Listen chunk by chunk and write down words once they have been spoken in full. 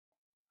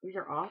These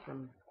are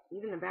awesome.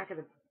 Even the back of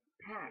the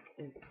pack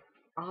is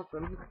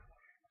awesome.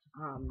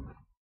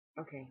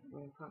 Okay, I'm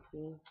going to pop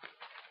these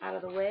out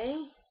of the way.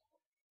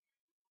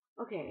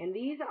 Okay, and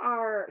these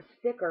are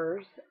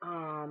stickers,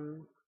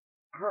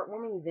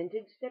 heartwarming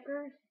vintage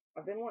stickers.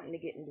 I've been wanting to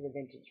get into the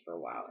vintage for a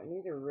while, and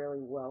these are really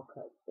well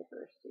cut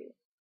stickers too,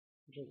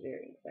 which is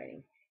very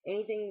exciting.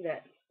 Anything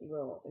that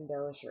will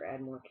embellish or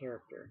add more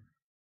character,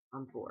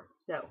 I'm for.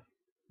 So,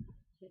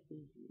 check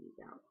these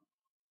out.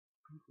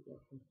 I hope you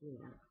guys can see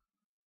that.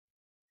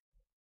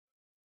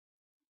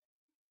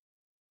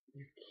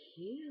 They're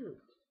cute.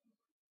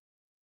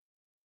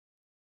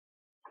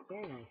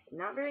 Very nice.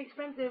 Not very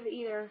expensive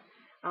either.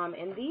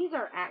 And these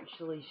are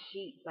actually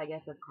sheets, I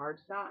guess, of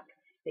cardstock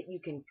that you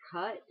can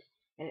cut.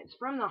 And it's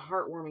from the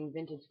Heartwarming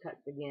Vintage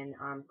Cuts again,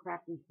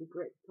 Crafty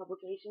Secret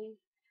publications.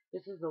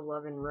 This is the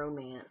Love and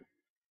Romance.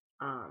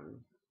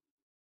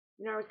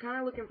 You know, I was kind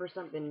of looking for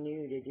something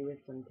new to do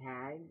with some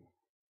tags.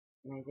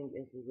 And I think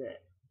this is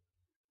it.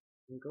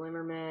 Some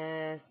Glimmer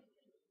Mist.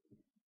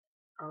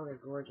 Oh, they're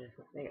gorgeous.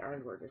 They are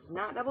gorgeous.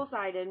 Not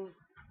double-sided,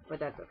 but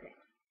that's okay.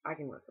 I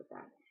can work with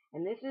that.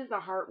 And this is the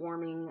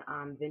Heartwarming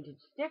Vintage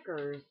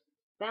Stickers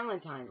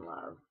Valentine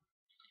Love.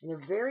 And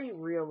they're very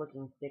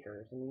real-looking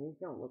stickers. I mean, these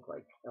don't look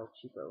like El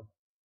Cheapo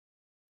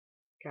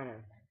kind of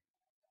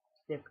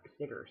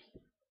stickers.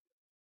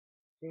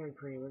 Very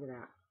pretty. Look at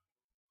that.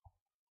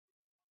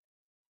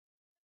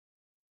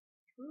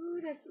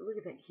 Ooh, look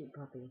at that cute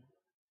puppy.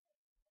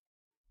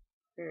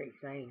 Very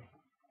exciting.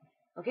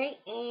 Okay,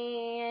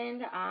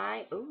 and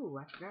I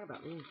forgot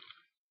about these.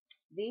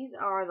 These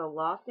are the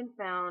Lost and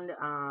Found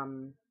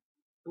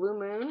Blue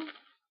Moon.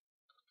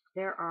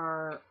 There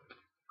are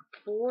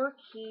 4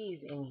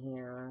 keys in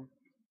here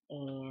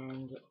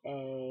and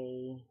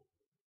a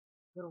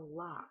little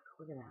lock.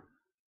 Look at that.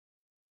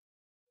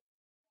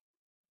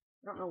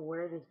 I don't know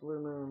where this Blue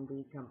Moon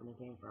bead company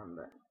came from,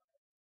 but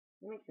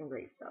they make some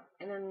great stuff.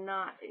 And they're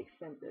not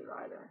expensive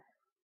either.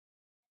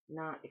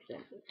 Not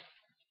expensive.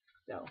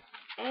 So,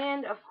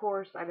 and of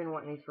course, I've been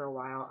wanting these for a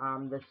while.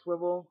 The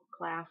swivel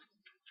clasps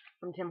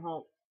from Tim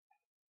Holtz.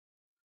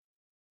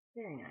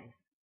 Very nice.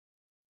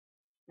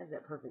 That's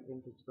that perfect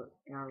vintage book.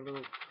 And our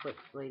little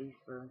clips, ladies,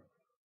 for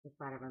the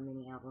side of our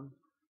mini album.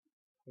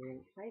 Very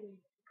exciting.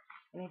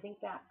 And I think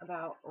that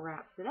about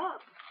wraps it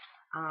up.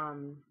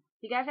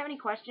 If you guys have any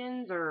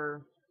questions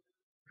or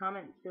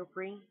comments, feel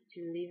free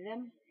to leave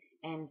them.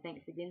 And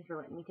thanks again for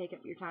letting me take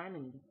up your time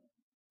and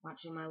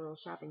watching my little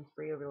shopping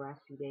spree over the last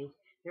few days.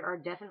 There are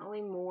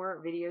definitely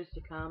more videos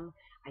to come.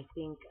 I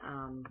think,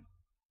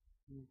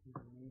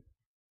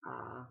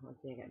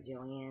 let's see, I got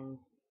Joanne's.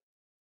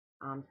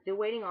 Still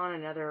waiting on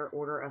another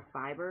order of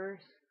fibers.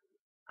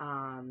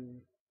 I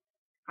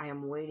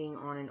am waiting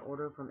on an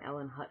order from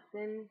Ellen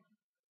Hudson.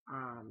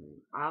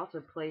 I also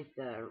placed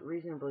a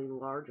reasonably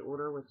large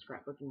order with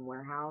Scrapbooking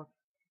Warehouse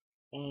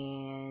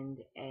and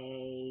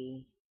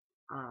a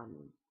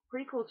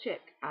pretty cool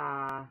chick,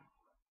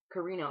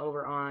 Karina,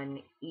 over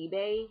on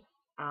eBay.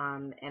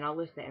 And I'll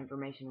list the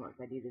information once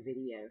I do the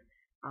video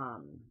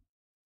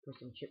for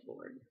some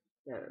chipboard.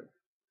 So,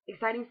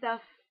 exciting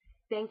stuff.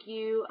 Thank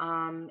you,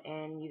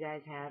 and you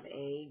guys have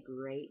a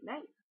great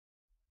night.